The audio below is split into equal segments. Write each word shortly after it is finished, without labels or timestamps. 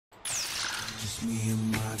me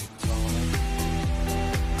and my guitar.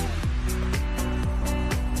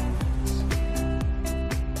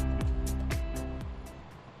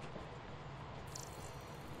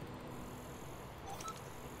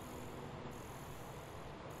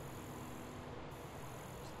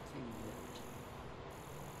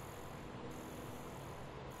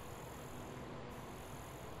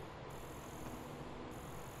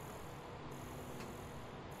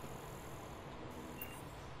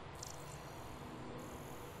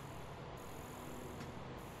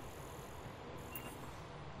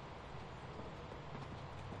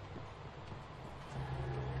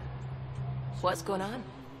 What's going on?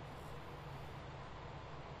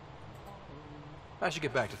 I should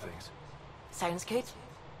get back to things. Sounds good.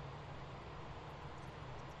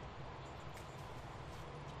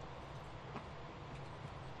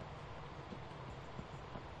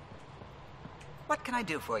 What can I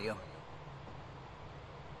do for you?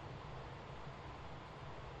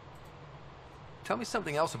 Tell me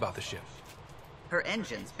something else about the ship. Her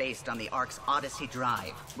engine's based on the Ark's Odyssey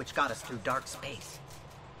drive, which got us through dark space.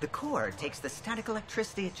 The core takes the static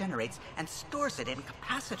electricity it generates and stores it in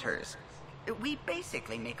capacitors. We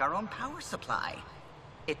basically make our own power supply.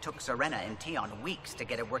 It took Serena and Tion weeks to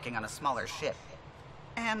get it working on a smaller ship.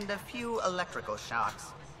 And a few electrical shocks.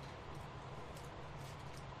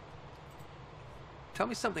 Tell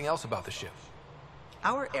me something else about the ship.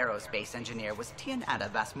 Our aerospace engineer was Tion Ada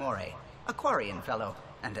Vasmore, a Quarian fellow,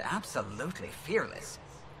 and absolutely fearless.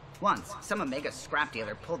 Once, some Omega scrap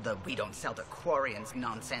dealer pulled the "we don't sell to Quarians"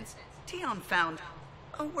 nonsense. Tion found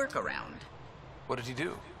a workaround. What did he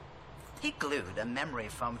do? He glued a memory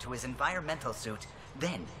foam to his environmental suit.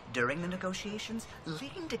 Then, during the negotiations,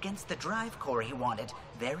 leaned against the drive core he wanted,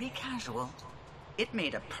 very casual. It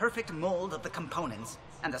made a perfect mold of the components,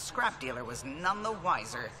 and the scrap dealer was none the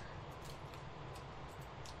wiser.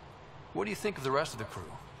 What do you think of the rest of the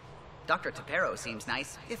crew? Dr. Tapero seems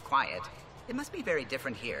nice, if quiet. It must be very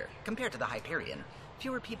different here, compared to the Hyperion.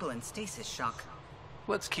 Fewer people in stasis shock.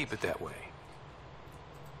 Let's keep it that way.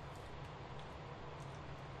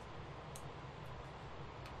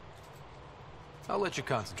 I'll let you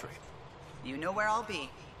concentrate. You know where I'll be.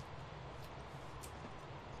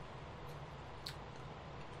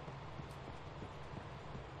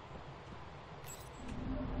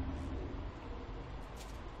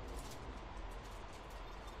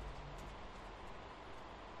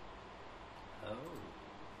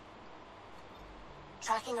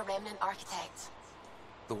 Tracking a remnant architect.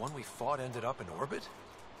 The one we fought ended up in orbit?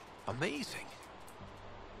 Amazing.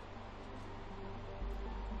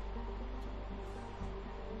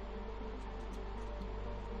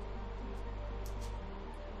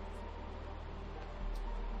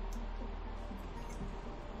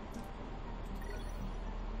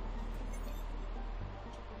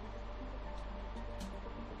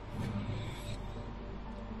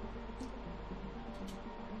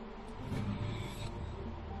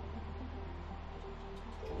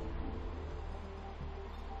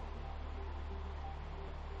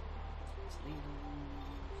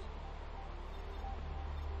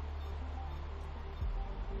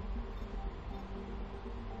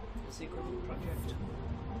 The Secret Project.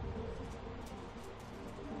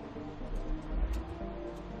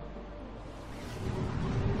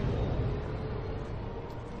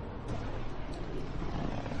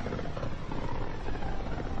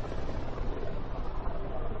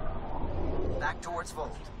 Back towards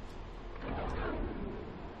Volt.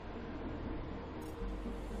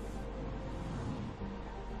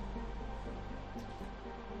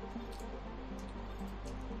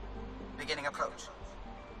 Beginning approach.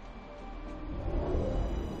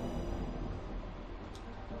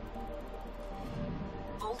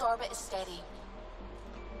 Volt orbit is steady.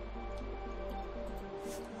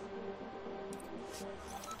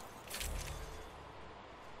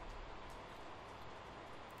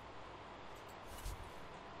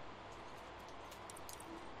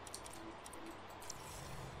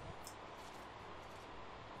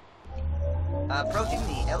 Approaching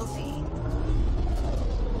the LZ.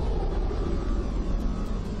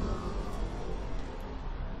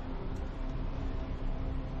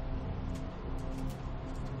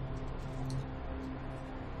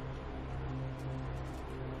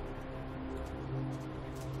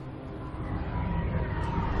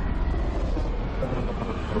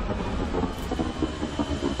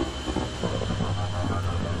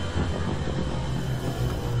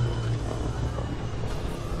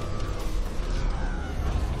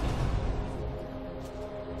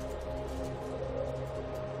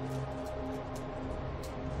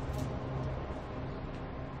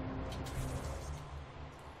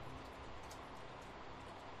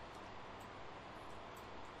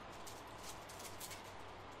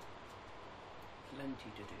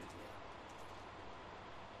 plenty to do here.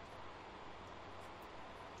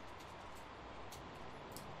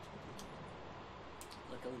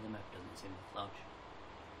 Luckily the map doesn't seem large.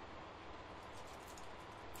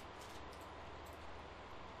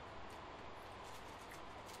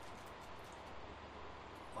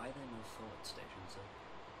 Why are there no forward stations though?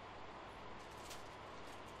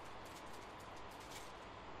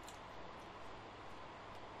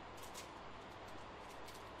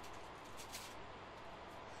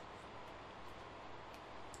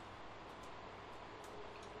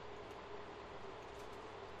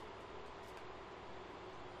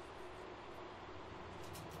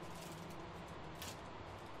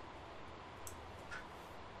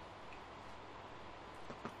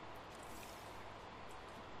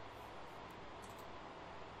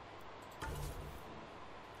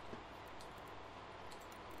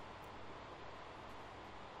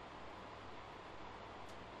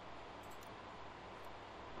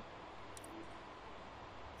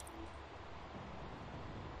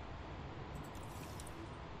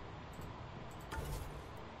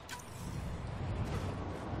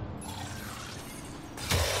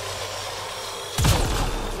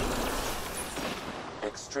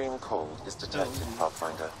 Extreme cold is detected,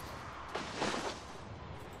 Pathfinder.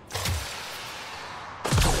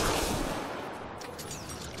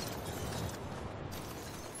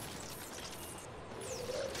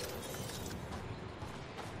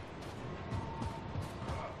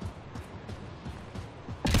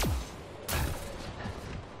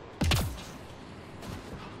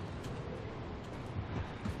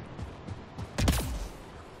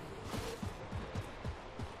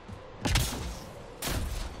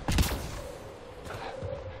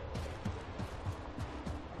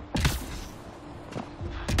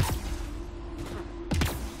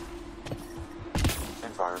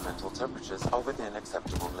 Environmental temperatures are within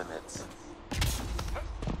acceptable limits.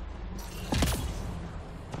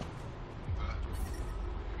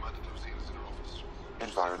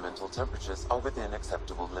 Environmental temperatures are within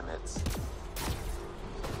acceptable limits.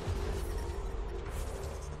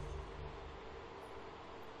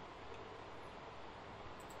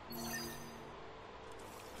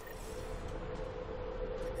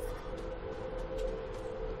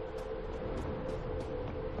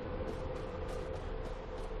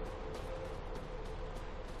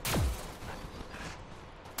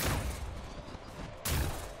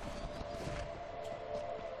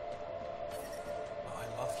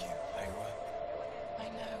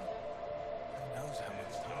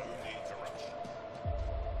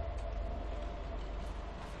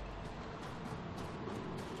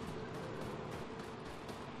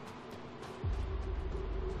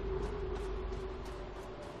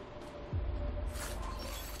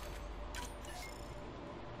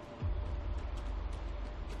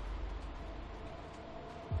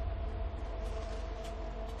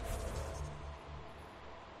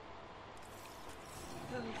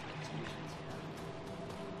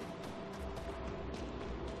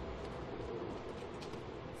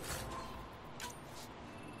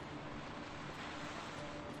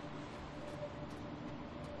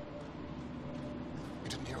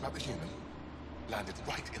 About the human. Landed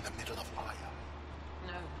right in the middle of fire.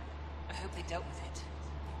 No. I hope they dealt with it.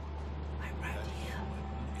 I'm right here.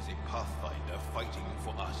 Is a Pathfinder fighting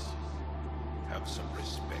for us. Have some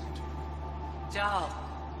respect. Jarl.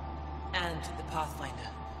 And the Pathfinder.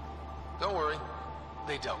 Don't worry.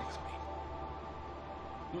 They dealt with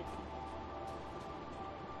me.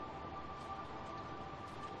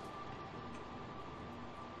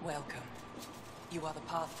 Welcome. You are the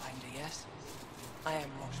Pathfinder, yes? I am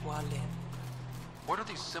Rochua Lin. What are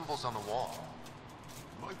these symbols on the wall?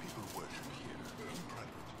 My people worship here in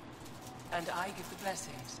private. And I give the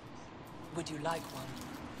blessings. Would you like one?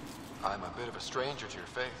 I'm a bit of a stranger to your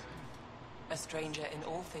faith. A stranger in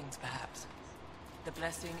all things, perhaps. The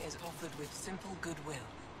blessing is offered with simple goodwill.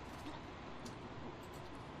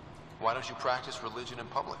 Why don't you practice religion in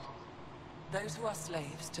public? Those who are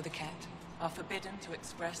slaves to the Ket are forbidden to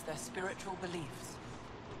express their spiritual beliefs.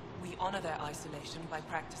 We honor their isolation by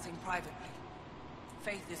practicing privately.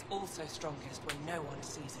 Faith is also strongest when no one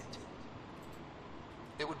sees it.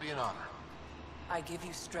 It would be an honor. I give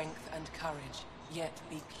you strength and courage, yet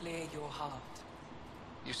be clear your heart.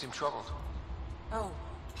 You seem troubled. Oh,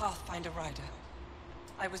 Pathfinder Rider.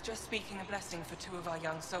 I was just speaking a blessing for 2 of our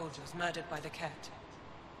young soldiers murdered by the Ket.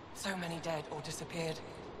 So many dead or disappeared,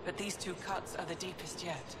 but these 2 cuts are the deepest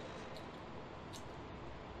yet.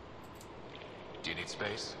 Do you need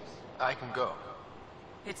space? I can go.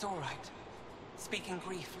 It's all right. Speaking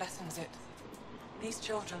grief lessens it. These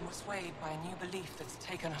children were swayed by a new belief that's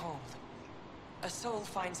taken hold. A soul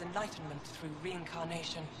finds enlightenment through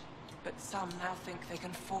reincarnation, but some now think they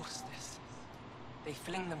can force this. They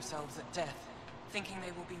fling themselves at death, thinking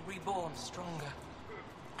they will be reborn stronger.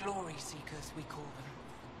 Glory seekers, we call them.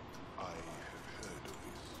 I have heard of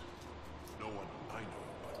this. No one I know,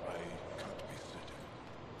 but I can't be certain.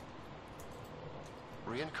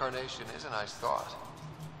 Reincarnation is a nice thought.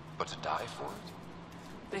 But to die for it?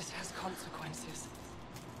 This has consequences.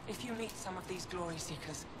 If you meet some of these glory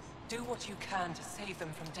seekers, do what you can to save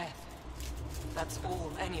them from death. That's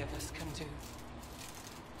all any of us can do.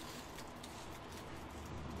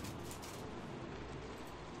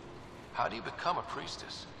 How do you become a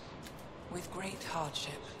priestess? With great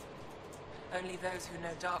hardship. Only those who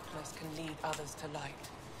know darkness can lead others to light.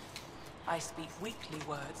 I speak weekly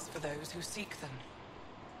words for those who seek them.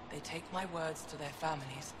 They take my words to their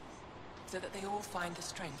families, so that they all find the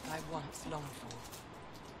strength I once longed for.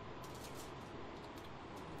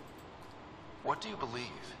 What do you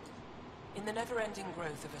believe? In the never-ending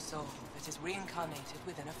growth of a soul that is reincarnated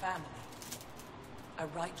within a family. A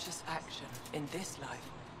righteous action in this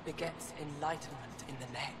life begets enlightenment in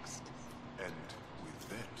the next. And with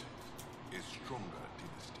that, a stronger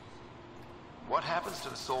dynasty. What happens to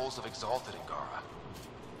the souls of exalted Angara?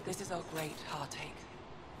 This is our great heartache.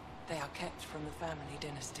 They are kept from the family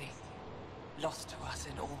dynasty, lost to us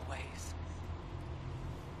in all ways.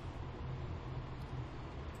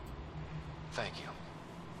 Thank you.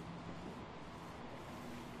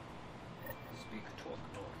 Speak, talk,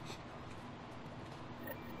 noise.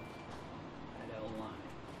 I don't want it.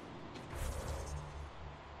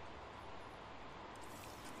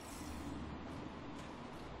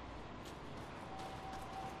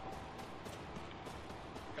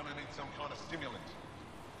 Gonna need some kind of stimulant.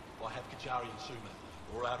 I have Kajari and Suma.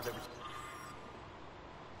 We're out of everything.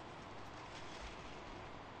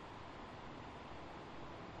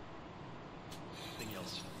 Anything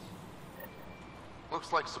else?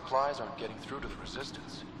 Looks like supplies aren't getting through to the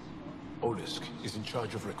Resistance. Olisk is in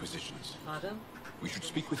charge of requisitions. Pardon? We should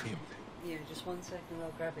speak with him. Yeah, just 1 second,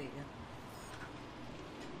 I'll grab it, yeah.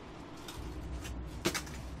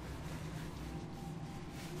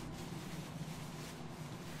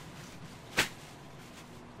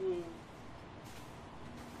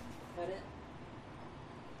 Got it?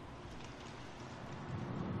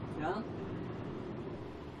 Yeah?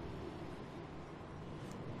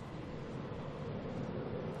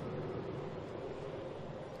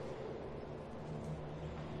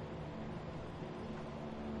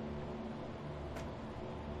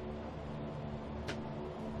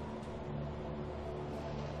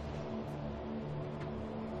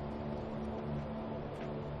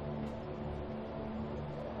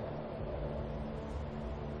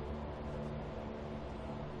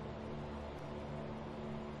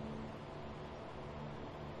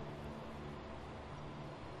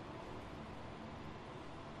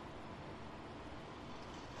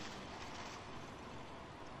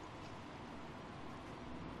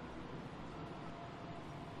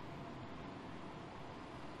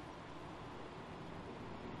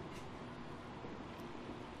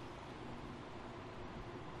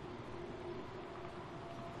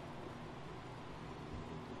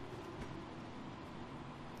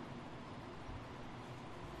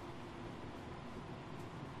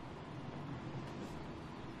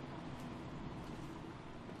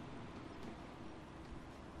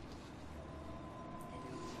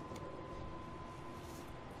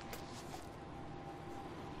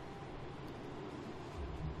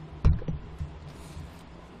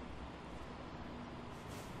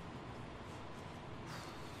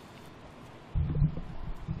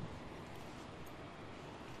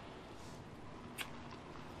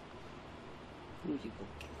 Musical.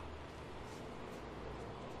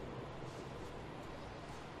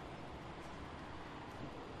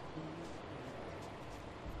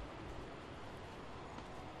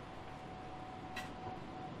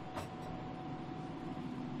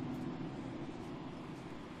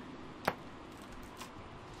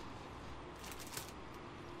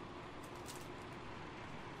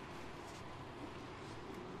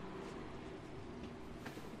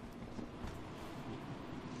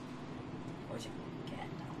 Where's your cat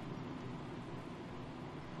now?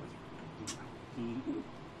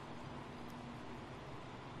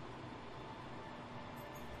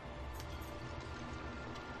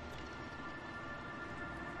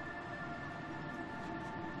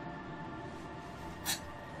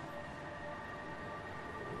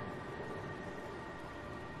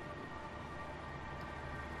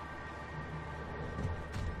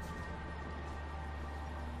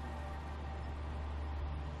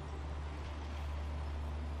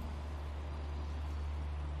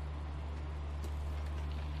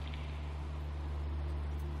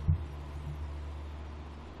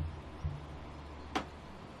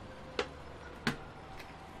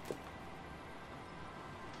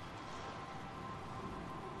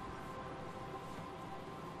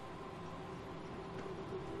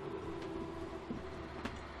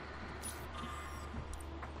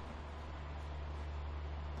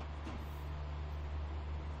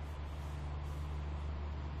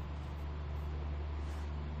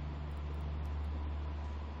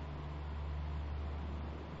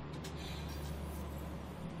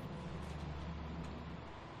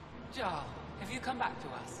 Jarl, have you come back to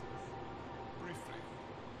us? Briefly.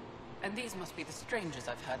 And these must be the strangers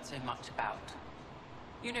I've heard so much about.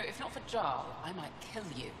 You know, if not for Jarl, I might kill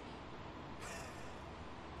you.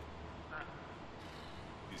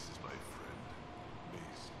 This is my friend,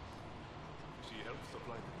 Mace. She helps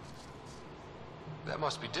supply the resistance. That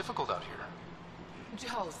must be difficult out here.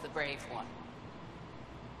 Jarl's the brave one.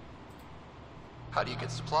 How do you get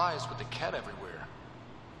supplies with the cat everywhere?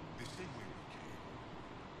 The same way we came.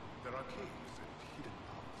 There are caves and hidden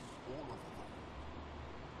paths all over the world.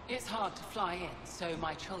 It's hard to fly in, so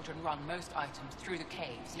my children run most items through the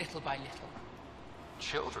caves, little by little.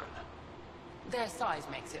 Children? Their size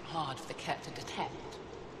makes it hard for the cat to detect.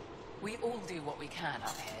 We all do what we can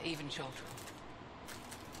up here, even children.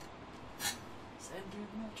 Send him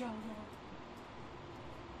a jar.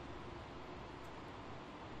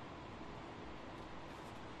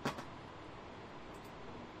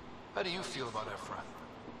 How do you feel about Ephraim?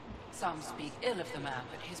 Some speak ill of the man,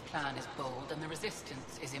 but his plan is bold and the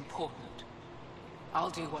resistance is important. I'll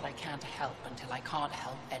do what I can to help until I can't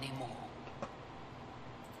help anymore.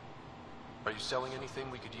 Are you selling anything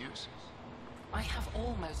we could use? I have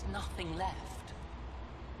almost nothing left.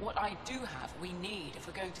 What I do have, we need if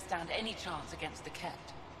we're going to stand any chance against the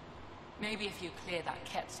Ket. Maybe if you clear that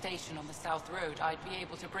Ket station on the South Road, I'd be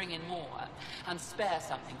able to bring in more and spare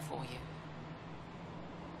something for you.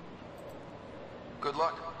 Good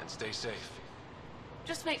luck, and stay safe.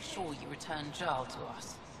 Just make sure you return Jarl to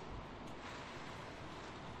us.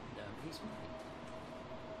 No, he's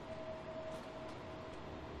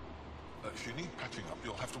mine. If you need patching up,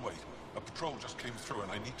 you'll have to wait. A patrol just came through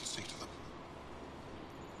and I need to see to them.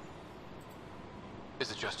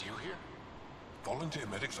 Is it just you here? Volunteer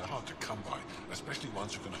medics are hard to come by, especially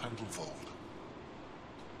ones who can handle Vold.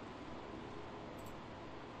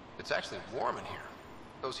 It's actually warm in here.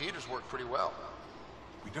 Those heaters work pretty well.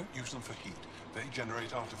 We don't use them for heat. They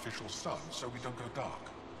generate artificial sun, so we don't go dark.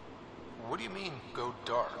 What do you mean, go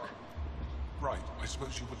dark? Right, I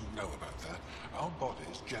suppose you wouldn't know about that. Our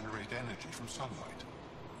bodies generate energy from sunlight.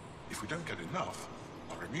 If we don't get enough,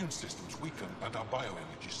 our immune systems weaken and our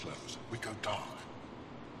bioenergy slows. We go dark.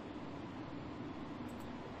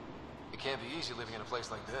 It can't be easy living in a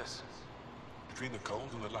place like this. Between the cold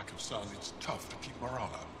and the lack of sun, it's tough to keep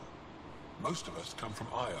morale up. Most of us come from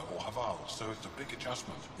Aya or Haval, so it's a big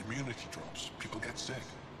adjustment. Immunity drops, people get sick.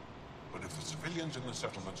 But if the civilians in the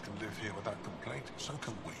settlements can live here without complaint, so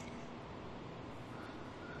can we.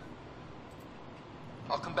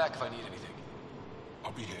 I'll come back if I need anything.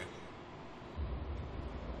 I'll be here.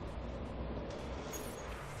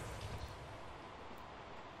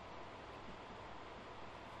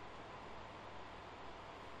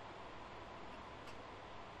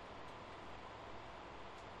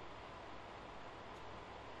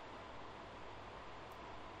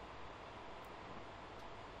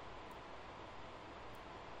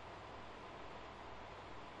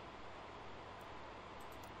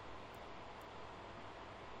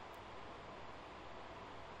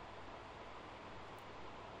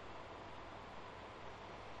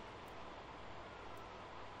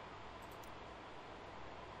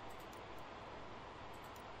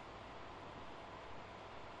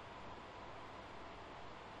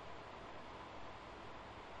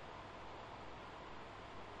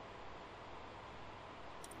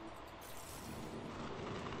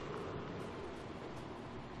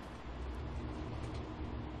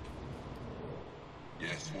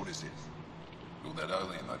 Yes, what is it? You're that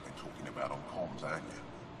alien they've been talking about on comms, aren't you?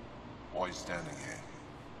 Why are you standing here?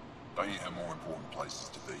 Don't you have more important places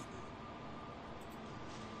to be?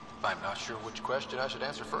 I'm not sure which question I should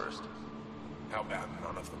answer first. How about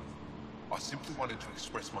none of them? I simply wanted to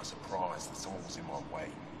express my surprise that someone was in my way.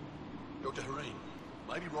 Dr. Hareen,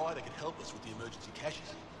 maybe Ryder can help us with the emergency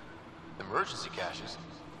caches. Emergency caches?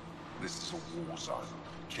 This is a war zone.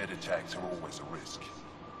 Jet attacks are always a risk.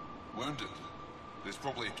 Wounded? There's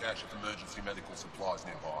probably a cache of emergency medical supplies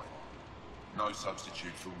nearby. No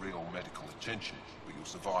substitute for real medical attention, but you'll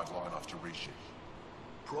survive long enough to reship.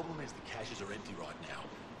 Problem is the caches are empty right now.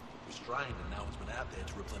 We're strained and no one's been out there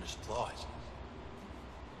to replenish supplies.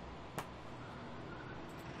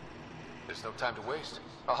 There's no time to waste.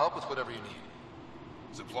 I'll help with whatever you need.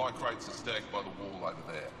 Supply crates are stacked by the wall over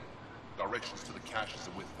there. Directions to the caches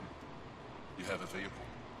are with them. You have a vehicle?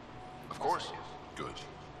 Of course. Good.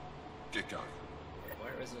 Get going.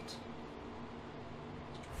 Where is it?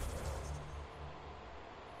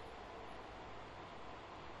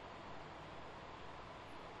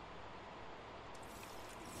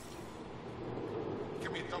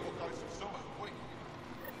 Give me a double dose of summer, quick.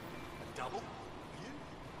 A double? For you?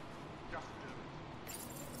 Just do it.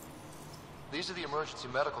 These are the emergency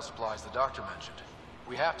medical supplies the doctor mentioned.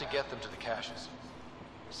 We have to get them to the caches.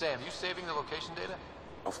 Sam, you saving the location data?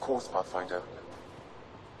 Of course, Pathfinder.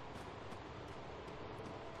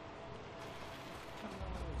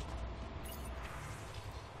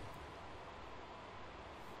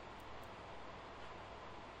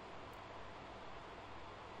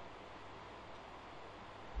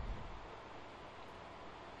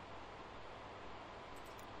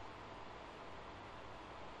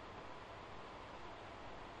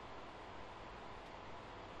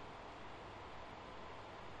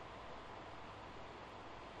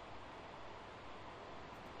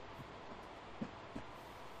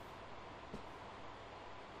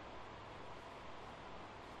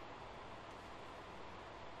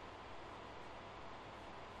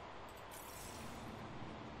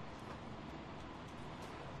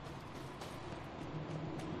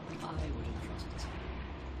 I wouldn't trust this.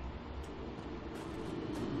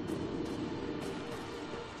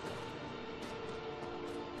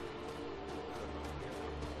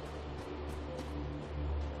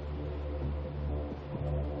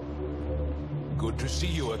 Good to see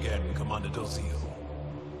you again, Commander Dozil.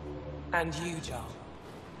 And you, Jarl.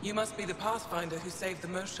 You must be the Pathfinder who saved the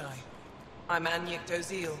Moshai. I'm Anyik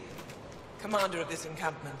Dozil, commander of this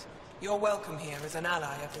encampment. You're welcome here as an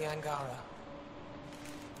ally of the Angara.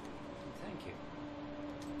 Thank you.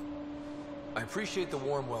 I appreciate the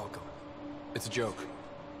warm welcome. It's a joke.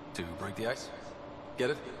 To break the ice? Get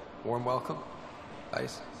it? Warm welcome?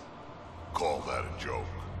 Ice? Call that a joke.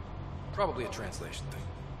 Probably a translation thing.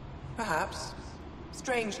 Perhaps.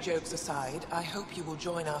 Strange jokes aside, I hope you will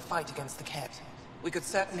join our fight against the Ket. We could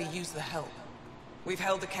certainly use the help. We've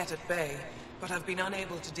held the Ket at bay, but have been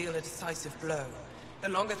unable to deal a decisive blow. The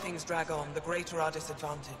longer things drag on, the greater our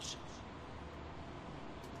disadvantage.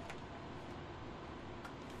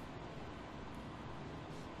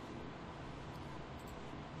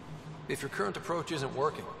 If your current approach isn't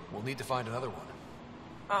working, we'll need to find another one.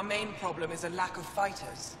 Our main problem is a lack of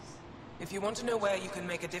fighters. If you want to know where you can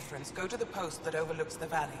make a difference, go to the post that overlooks the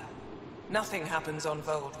valley. Nothing happens on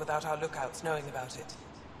Vold without our lookouts knowing about it.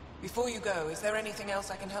 Before you go, is there anything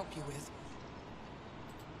else I can help you with?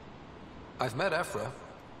 I've met Ephra.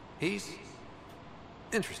 He's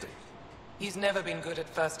interesting. He's never been good at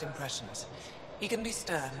first impressions. He can be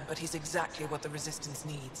stern, but he's exactly what the Resistance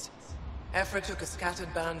needs. Ephra took a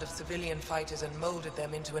scattered band of civilian fighters and molded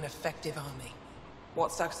them into an effective army.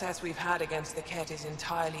 What success we've had against the Ket is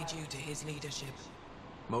entirely due to his leadership.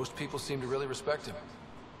 Most people seem to really respect him.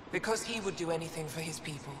 Because he would do anything for his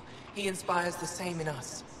people, he inspires the same in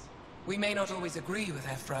us. We may not always agree with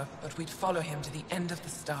Ephra, but we'd follow him to the end of the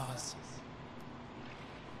stars.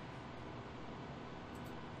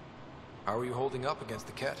 How are you holding up against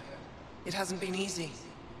the Ket? It hasn't been easy.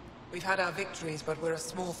 We've had our victories, but we're a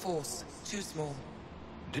small force. Too small.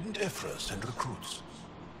 Didn't Ephra send recruits?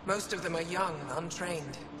 Most of them are young,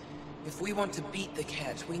 untrained. If we want to beat the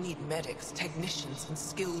Ket, we need medics, technicians, and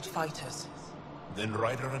skilled fighters. Then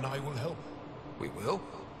Ryder and I will help. We will?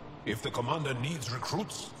 If the commander needs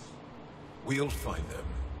recruits, we'll find them.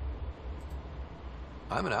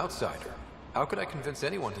 I'm an outsider. How could I convince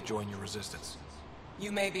anyone to join your resistance?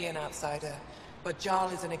 You may be an outsider, but Jarl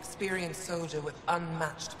is an experienced soldier with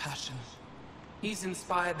unmatched passion. He's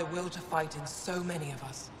inspired the will to fight in so many of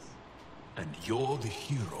us. And you're the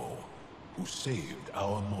hero who saved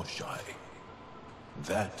our Moshai.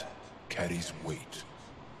 That carries weight.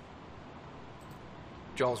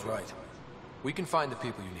 Jarl's right. We can find the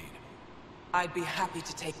people you need. I'd be happy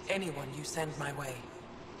to take anyone you send my way.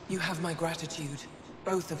 You have my gratitude,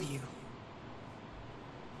 both of you.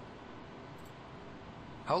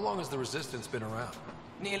 How long has the Resistance been around?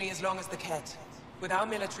 Nearly as long as the Ket. With our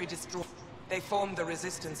military destroyed, they formed the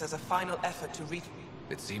Resistance as a final effort to reach...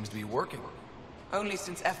 It seems to be working. Only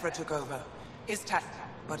since Ephra took over. His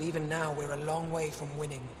but even now, we're a long way from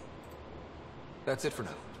winning. That's it for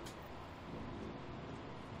now.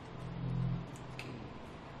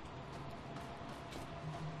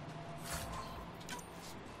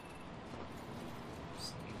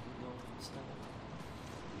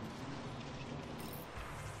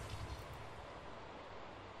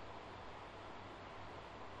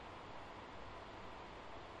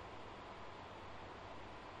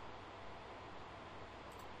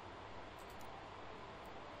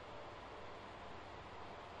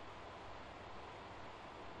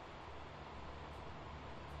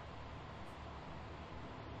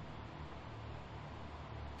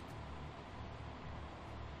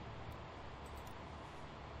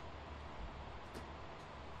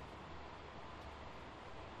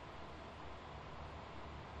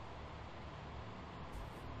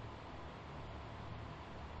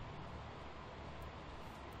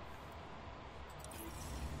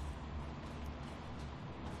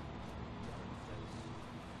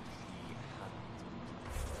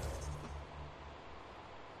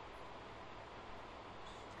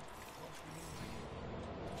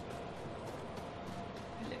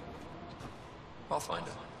 I'll find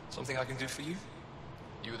her. Something I can do for you?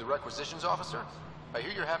 You the requisitions officer? I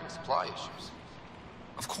hear you're having supply issues.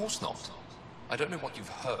 Of course not. I don't know what you've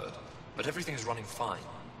heard, but everything's running fine.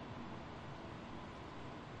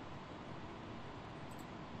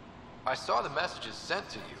 I saw the messages sent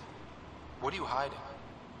to you. What are you hiding?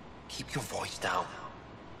 Keep your voice down.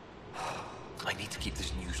 I need to keep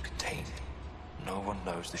this news contained. No one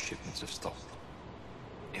knows the shipments have stopped.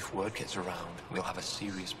 If word gets around, we'll have a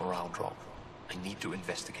serious morale drop. I need to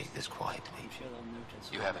investigate this quietly. I'm sure they'll notice.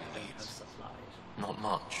 You have any when they leads? have supplies. Not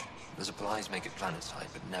much. The supplies make it planetside,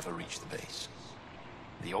 but never reach the base.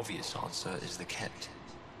 The obvious answer is the Ket.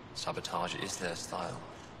 Sabotage is their style.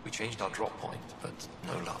 We changed our drop point, but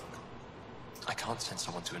no luck. I can't send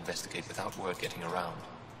someone to investigate without word getting around.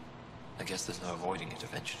 I guess there's no avoiding it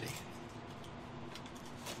eventually.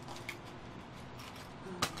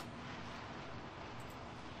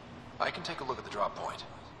 I can take a look at the drop point.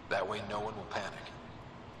 That way no one will panic.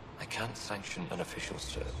 I can't sanction an official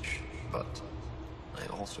search, but I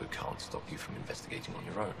also can't stop you from investigating on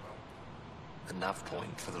your own. The nav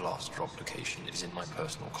point for the last drop location is in my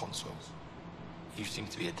personal console. You seem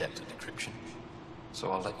to be adept at decryption,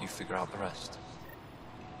 so I'll let you figure out the rest.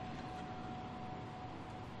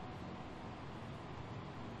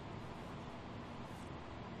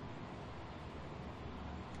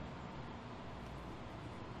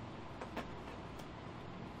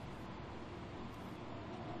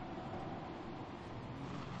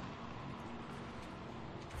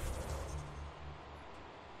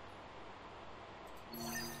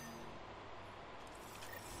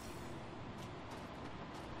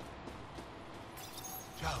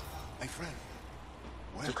 Joe, my friend.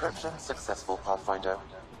 Decryption successful, Pathfinder.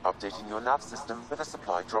 Updating your nav system with a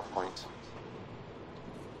supply drop point.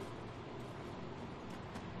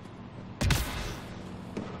 In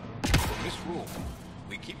this room,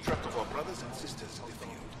 we keep track of our brothers and sisters in the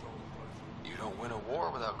field. You don't win a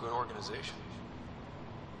war without good organization.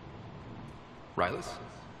 Rylus?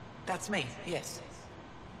 That's me, yes.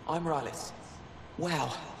 I'm Rylus.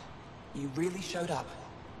 Wow. You really showed up.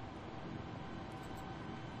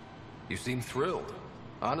 You seem thrilled.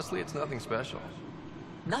 Honestly, it's nothing special.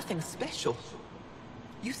 Nothing special.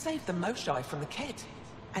 You saved the Moshai from the Ket.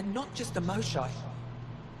 And not just the Moshai.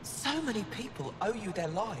 So many people owe you their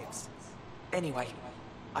lives. Anyway,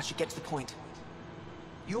 I should get to the point.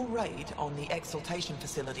 Your raid on the Exaltation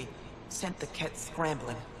facility sent the Ket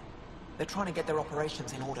scrambling. They're trying to get their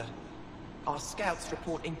operations in order. Our scouts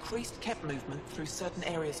report increased Ket movement through certain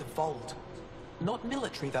areas of Vold. Not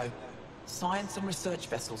military, though. Science and research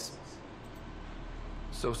vessels.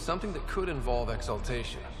 So something that could involve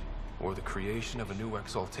Exaltation, or the creation of a new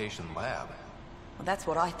Exaltation lab. Well, that's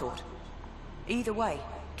what I thought. Either way,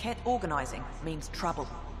 Ket organizing means trouble.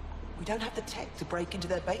 We don't have the tech to break into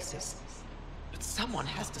their bases. But someone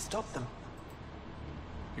has to stop them.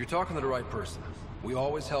 You're talking to the right person. We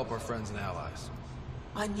always help our friends and allies.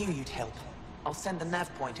 I knew you'd help. I'll send the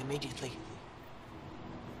nav point immediately.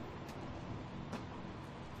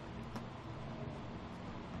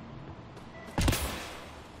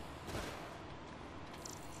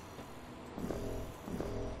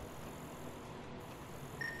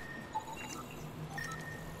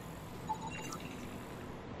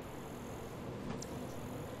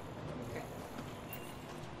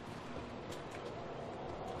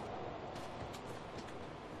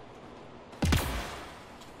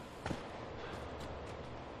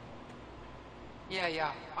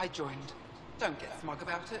 Yeah, I joined. Don't get smug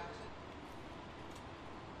about it.